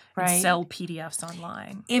 And sell PDFs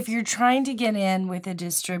online. If you're trying to get in with a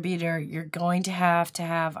distributor, you're going to have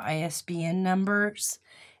ISBN numbers,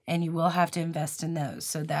 and you will have to invest in those.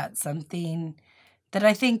 So that's something that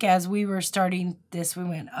I think as we were starting this, we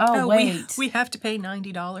went, wait. We have to pay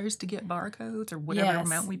 $90 to get barcodes or whatever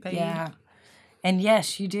amount we paid. Yeah. And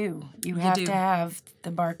yes, you do. You have to have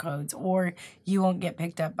the barcodes, or you won't get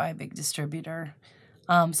picked up by a big distributor.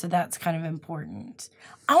 So that's kind of important.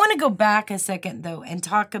 I want to go back a second, though, and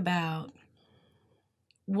talk about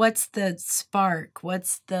what's the spark?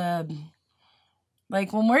 What's the,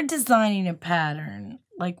 like, when we're designing a pattern,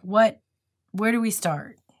 like, where do we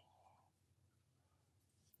start?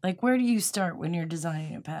 Like, where do you start when you're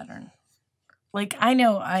designing a pattern? Like, I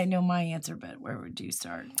know my answer, but where would you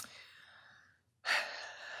start?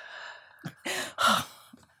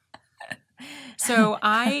 So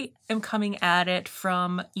I am coming at it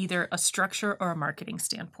from either a structure or a marketing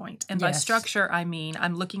standpoint. And by structure, I mean,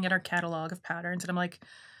 I'm looking at our catalog of patterns and I'm like,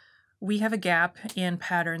 we have a gap in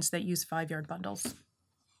patterns that use 5-yard bundles,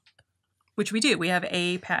 which we do. We have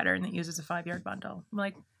a pattern that uses a 5-yard bundle. I'm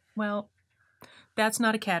like, well, that's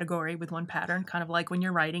not a category with one pattern, kind of like when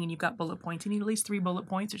you're writing and you've got bullet points. You need at least 3 bullet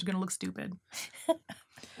points or it's going to look stupid.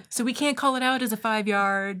 So we can't call it out as a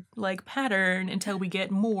 5-yard pattern until we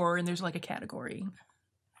get more and there's like a category.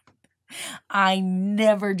 I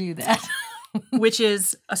never do that. Which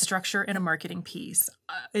is a structure and a marketing piece.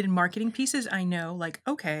 In marketing pieces, I know,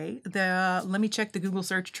 okay, let me check the Google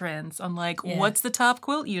search trends on what's the top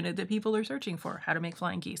quilt unit that people are searching for? How to make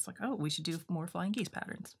flying geese. We should do more flying geese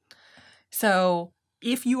patterns. So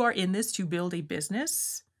if you are in this to build a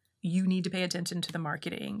business, you need to pay attention to the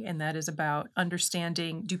marketing, and that is about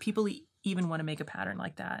understanding, do people even want to make a pattern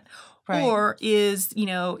like that? Right. Or is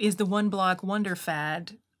the one block wonder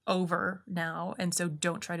fad over now, and so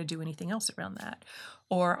don't try to do anything else around that?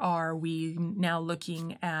 Or are we now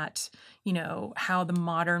looking at, how the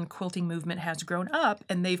modern quilting movement has grown up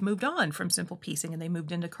and they've moved on from simple piecing and they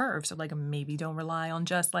moved into curves? So maybe don't rely on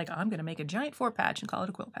just I'm going to make a giant 4-patch and call it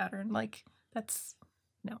a quilt pattern.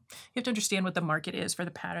 No. You have to understand what the market is for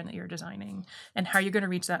the pattern that you're designing and how you're going to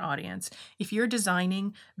reach that audience. If you're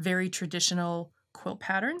designing very traditional quilt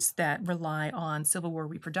patterns that rely on Civil War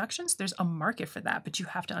reproductions, there's a market for that, but you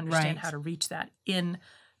have to understand how to reach that in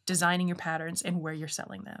designing your patterns and where you're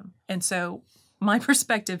selling them. And so my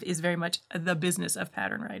perspective is very much the business of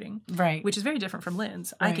pattern writing, right? Which is very different from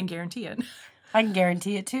Lynn's. Right. I can guarantee it. I can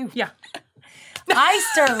guarantee it too. Yeah. I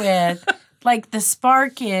start with the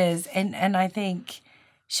spark is, and I think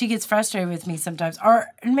she gets frustrated with me sometimes, or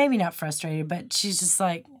maybe not frustrated, but she's just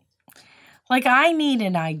like I need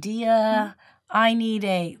an idea. I need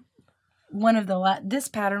this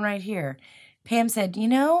pattern right here. Pam said,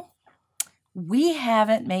 we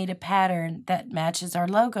haven't made a pattern that matches our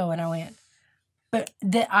logo. And I went, but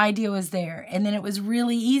the idea was there. And then it was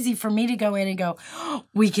really easy for me to go in and go,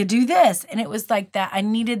 we could do this. And it was like that. I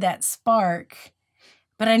needed that spark,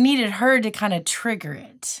 but I needed her to kind of trigger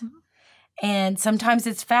it. Mm-hmm. And sometimes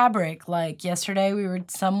it's fabric. Like yesterday,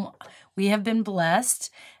 we have been blessed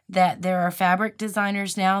that there are fabric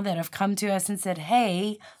designers now that have come to us and said,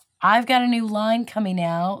 hey, I've got a new line coming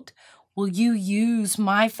out. Will you use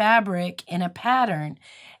my fabric in a pattern?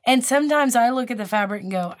 And sometimes I look at the fabric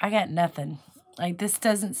and go, I got nothing. This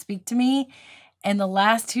doesn't speak to me. And the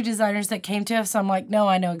last 2 designers that came to us, I'm like, no,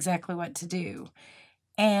 I know exactly what to do.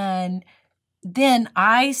 And then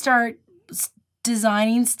I start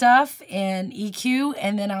designing stuff in EQ,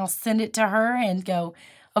 and then I'll send it to her and go,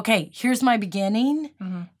 okay, here's my beginning.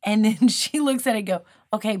 And then she looks at it and go,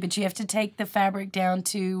 okay, but you have to take the fabric down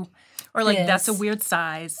to Or like, this. that's a weird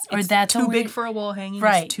size. Or It's that's too big for a wall hanging.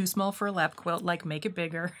 Right. It's too small for a lap quilt. Like, make it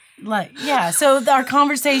bigger. Like, yeah. So our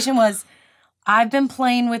conversation was, I've been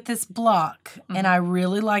playing with this block, and I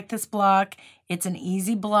really like this block. It's an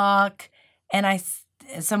easy block. And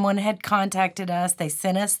someone had contacted us. They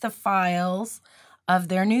sent us the files of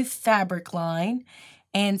their new fabric line.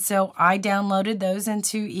 And so I downloaded those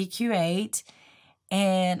into EQ8.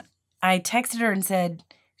 And I texted her and said,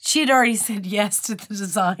 she had already said yes to the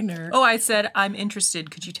designer. Oh, I said, I'm interested.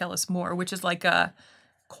 Could you tell us more? Which is like a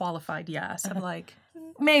qualified yes. I'm like,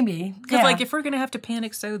 maybe. because like, if we're going to have to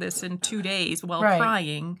panic sew this in 2 days while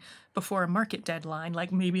crying before a market deadline,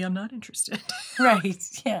 like, maybe I'm not interested. Right,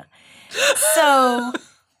 yeah. So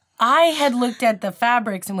I had looked at the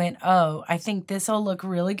fabrics and went, oh, I think this will look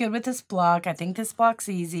really good with this block. I think this block's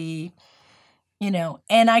easy,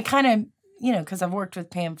 And I kind of, because I've worked with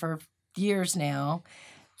Pam for years now,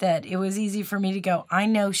 that it was easy for me to go, I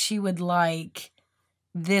know she would like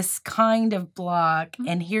this kind of block,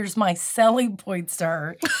 and here's my selling points to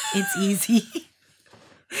her. It's easy.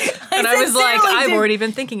 And I was like, I've already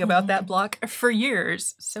been thinking about that block for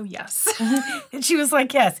years. So yes. And she was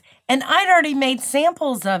like, yes. And I'd already made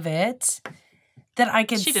samples of it that I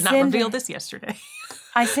could She did not reveal this yesterday.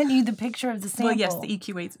 I sent you the picture of the sample. Well, yes, the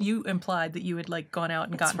EQ8s. You implied that you had like gone out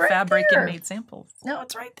and gotten right fabric there. and made samples. No,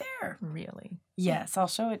 it's right there. Really? Yes, I'll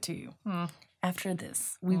show it to you. After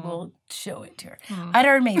this, we will show it to her. I'd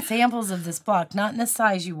already made samples of this block, not in the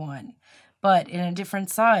size you want, but in a different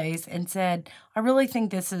size, and said, I really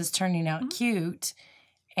think this is turning out cute.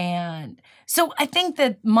 And so I think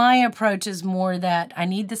that my approach is more that I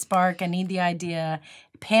need the spark, I need the idea.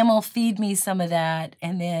 Pam will feed me some of that,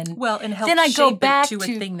 and then help then I shape go back it to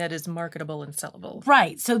a thing that is marketable and sellable.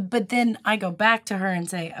 Right. So, but then I go back to her and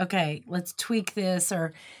say, okay, let's tweak this,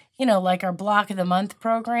 or like our Block of the Month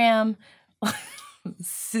program.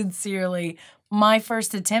 Sincerely, my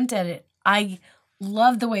first attempt at it, I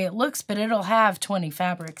love the way it looks, but it'll have 20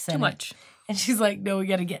 fabrics in it. Too much. And she's like, no, we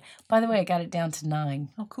got to get. By the way, I got it down to 9.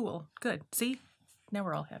 Oh, cool. Good. See? Now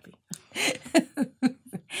we're all happy.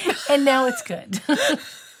 And now it's good.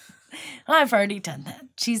 I've already done that.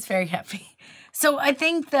 She's very happy. So I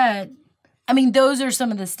think that, those are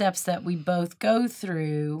some of the steps that we both go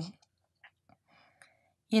through.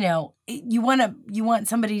 You want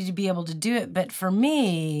somebody to be able to do it, but for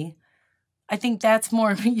me, I think that's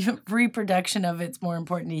more reproduction of it's more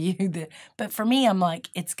important to you. But for me, I'm like,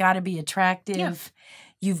 it's got to be attractive. Yeah.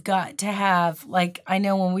 You've got to have, like, I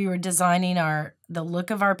know when we were designing the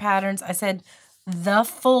look of our patterns, I said the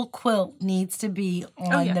full quilt needs to be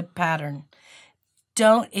on the pattern.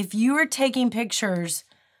 If you are taking pictures,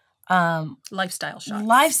 lifestyle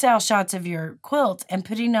shots of your quilt and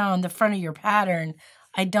putting it on the front of your pattern,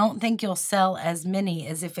 I don't think you'll sell as many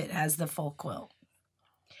as if it has the full quilt.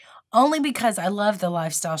 Only because I love the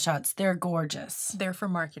lifestyle shots. They're gorgeous. They're for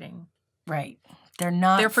marketing. Right.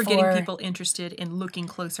 They're for getting people interested in looking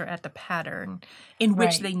closer at the pattern in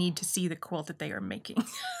which they need to see the quilt that they are making.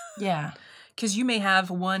 Yeah. Because you may have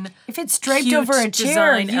one if it's draped over a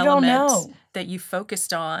chair, you don't know that you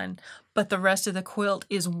focused on, but the rest of the quilt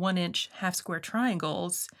is 1-inch half square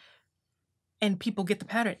triangles, and people get the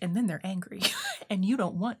pattern and then they're angry. And you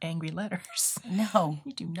don't want angry letters. No.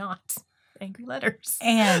 You do not. Angry letters.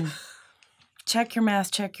 And check your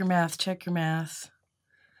math, check your math, check your math.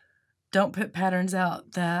 Don't put patterns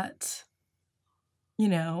out that,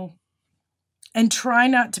 and try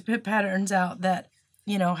not to put patterns out that,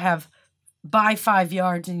 have buy 5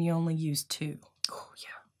 yards and you only use 2. Oh,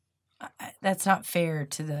 yeah. That's not fair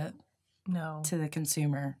to the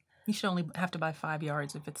consumer. You should only have to buy 5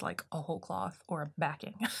 yards if it's like a whole cloth or a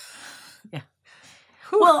backing. Yeah.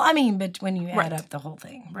 Well, but when you add up the whole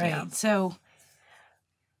thing, right? Yeah. So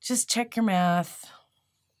just check your math.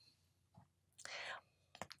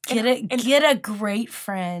 Get a great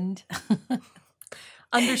friend.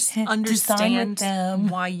 Understand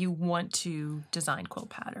why you want to design quilt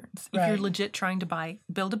patterns. Right. If you're legit trying to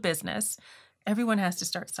build a business, everyone has to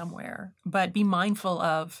start somewhere. But be mindful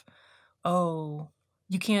of,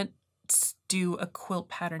 you can't do a quilt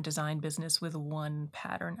pattern design business with one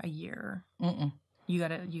pattern a year. Mm-mm. You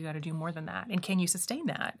gotta do more than that. And can you sustain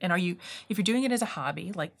that? And if you're doing it as a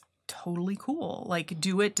hobby, like, totally cool. Like,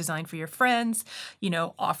 do it, design for your friends,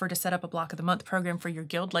 offer to set up a Block of the Month program for your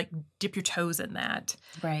guild, like, dip your toes in that.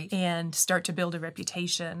 Right. And start to build a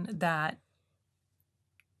reputation that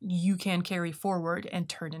you can carry forward and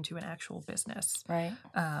turn into an actual business. Right.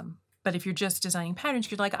 But if you're just designing patterns,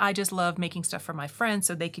 you're like, I just love making stuff for my friends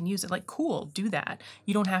so they can use it. Like, cool, do that.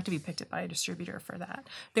 You don't have to be picked up by a distributor for that.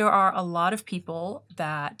 There are a lot of people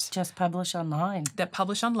that just publish online.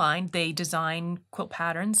 They design quilt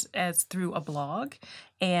patterns as through a blog,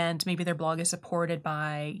 and maybe their blog is supported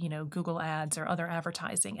by, Google Ads or other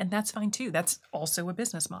advertising, and that's fine too. That's also a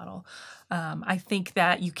business model. I think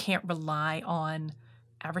that you can't rely on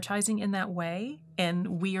advertising in that way,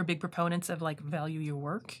 and we are big proponents of like value your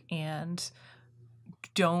work and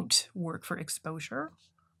don't work for exposure.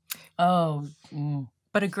 But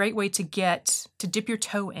a great way to dip your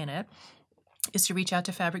toe in it is to reach out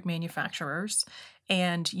to fabric manufacturers,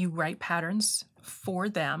 and you write patterns for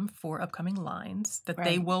them for upcoming lines that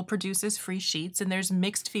they will produce as free sheets. And there's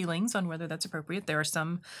mixed feelings on whether that's appropriate. There are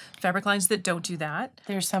some fabric lines that don't do that.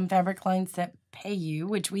 There's some fabric lines that pay you,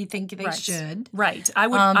 which we think they should. Right. I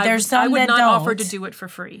would not offer to do it for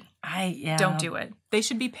free. Don't do it. They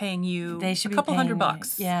should be paying you a couple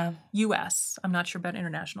 $100. Yeah. US. I'm not sure about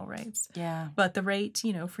international rates. Yeah. But the rate,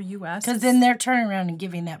 for US. Because then they're turning around and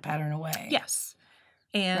giving that pattern away. Yes.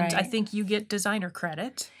 And I think you get designer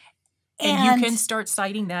credit. And you can start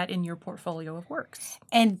citing that in your portfolio of works.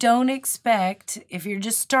 And don't expect, if you're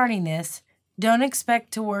just starting this, don't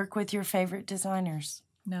expect to work with your favorite designers.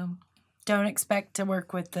 No. Don't expect to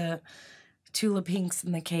work with the Tula Pinks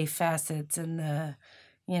and the Kay Facets and the,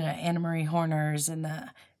 Anna Marie Horners and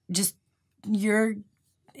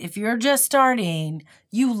if you're just starting,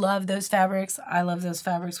 you love those fabrics. I love those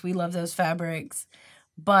fabrics. We love those fabrics.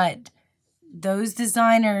 But those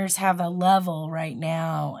designers have a level right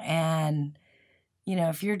now, and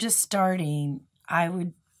if you're just starting, I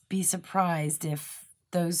would be surprised if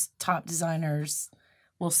those top designers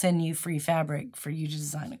will send you free fabric for you to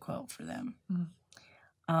design a quilt for them.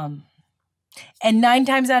 And 9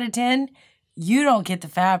 times out of 10, you don't get the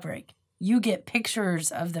fabric. You get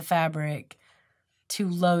pictures of the fabric to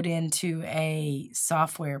load into a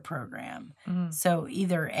software program. So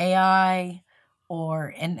either AI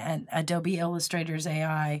or an Adobe Illustrator's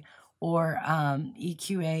AI or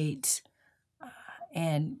EQ8,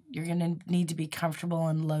 and you're going to need to be comfortable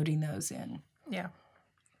in loading those in. Yeah.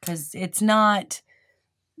 Because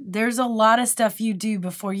there's a lot of stuff you do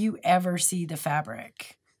before you ever see the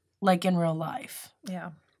fabric, like in real life. Yeah.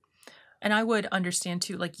 And I would understand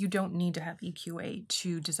too, like you don't need to have EQ8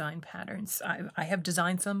 to design patterns. I have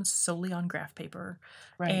designed some solely on graph paper.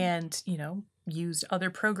 Right. And, used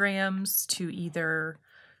other programs to either,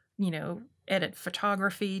 edit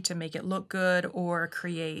photography to make it look good or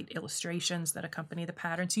create illustrations that accompany the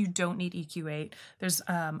pattern. So you don't need EQ8. There's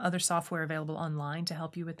other software available online to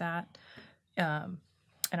help you with that. And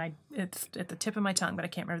it's at the tip of my tongue, but I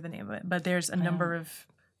can't remember the name of it. But there's a number of,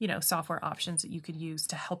 software options that you could use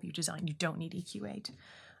to help you design. You don't need EQ8.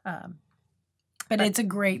 But it's a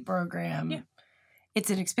great program. Yeah. It's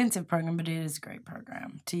an expensive program, but it is a great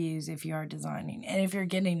program to use if you are designing. And if you're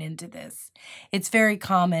getting into this, it's very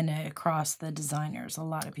common across the designers. A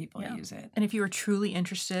lot of people use it. And if you are truly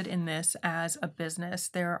interested in this as a business,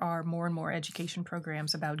 there are more and more education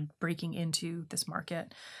programs about breaking into this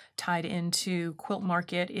market. Tied into Quilt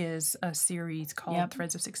Market is a series called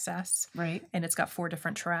Threads of Success. Right. And it's got 4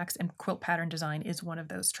 different tracks, and quilt pattern design is one of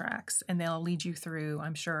those tracks. And they'll lead you through,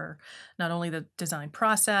 I'm sure, not only the design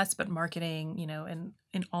process, but marketing,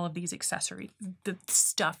 and all of these accessories, the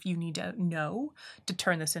stuff you need to know to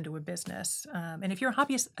turn this into a business. And if you're a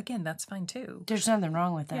hobbyist, again, that's fine too. There's nothing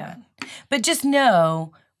wrong with that. Yeah. But just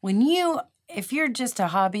know, if you're just a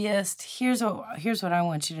hobbyist, here's what I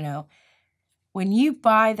want you to know. When you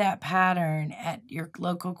buy that pattern at your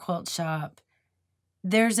local quilt shop,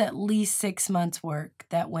 there's at least 6 months' work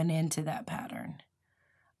that went into that pattern.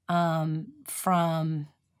 From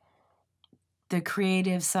the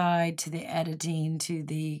creative side to the editing to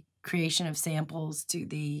the creation of samples to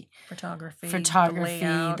the photography,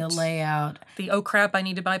 the layout. Oh crap, I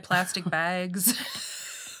need to buy plastic bags.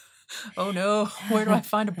 Oh no, where do I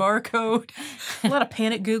find a barcode? A lot of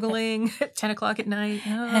panic Googling at 10 o'clock at night.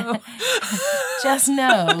 No. Just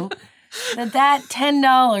know that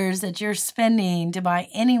 $10 that you're spending to buy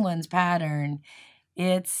anyone's pattern,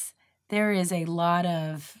 there's a lot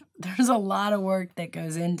of work that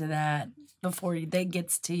goes into that before that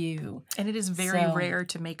gets to you. And it is very rare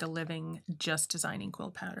to make a living just designing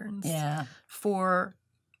quilt patterns. Yeah. For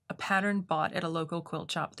a pattern bought at a local quilt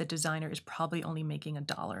shop, the designer is probably only making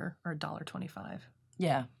 $1 or $1.25.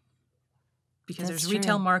 Yeah. Because there's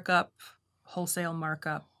retail markup, wholesale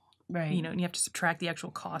markup. Right. And you have to subtract the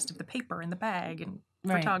actual cost of the paper and the bag and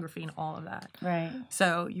photography and all of that. Right.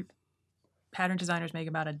 So pattern designers make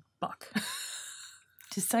about $1.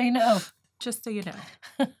 Just so you know. Just so you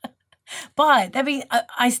know. But I mean,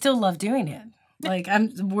 I still love doing it. Like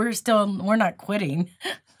we're not quitting.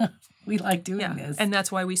 We like doing this. And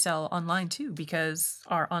that's why we sell online too, because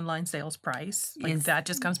our online sales price, that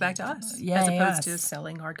just comes back to us. As opposed to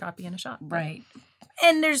selling hard copy in a shop. Right.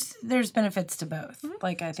 And there's benefits to both.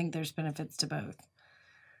 Like I think there's benefits to both.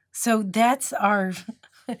 So that's our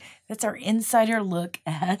insider look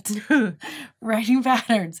at writing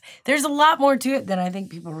patterns. There's a lot more to it than I think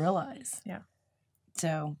people realize. Yeah.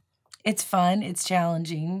 So it's fun. It's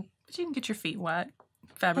challenging. But you can get your feet wet.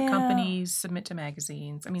 Fabric companies, submit to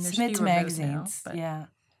magazines. I mean, there's submit to magazines. Now, but...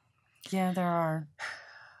 Yeah, there are.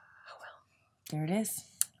 Oh, well. There it is.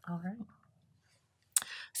 All right.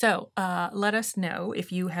 So let us know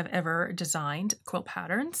if you have ever designed quilt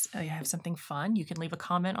patterns. You have something fun. You can leave a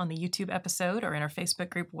comment on the YouTube episode or in our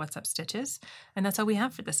Facebook group, What's Up Stitches. And that's all we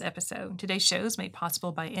have for this episode. Today's show is made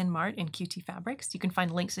possible by EnMart and QT Fabrics. You can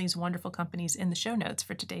find links to these wonderful companies in the show notes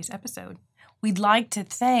for today's episode. We'd like to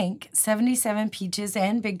thank 77 Peaches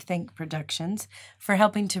and Big Think Productions for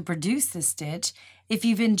helping to produce this stitch. If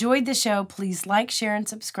you've enjoyed the show, please like, share, and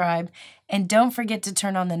subscribe. And don't forget to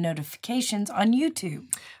turn on the notifications on YouTube.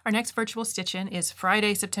 Our next virtual stitch-in is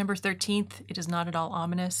Friday, September 13th. It is not at all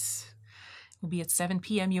ominous. It will be at 7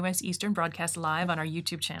 p.m. U.S. Eastern, broadcast live on our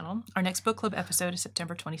YouTube channel. Our next book club episode is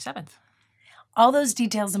September 27th. All those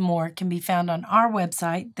details and more can be found on our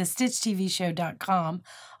website, thestitchtvshow.com,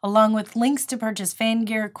 along with links to purchase fan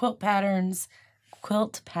gear, quilt patterns,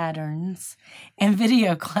 and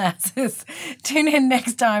video classes. Tune in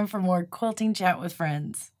next time for more quilting chat with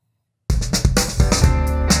friends.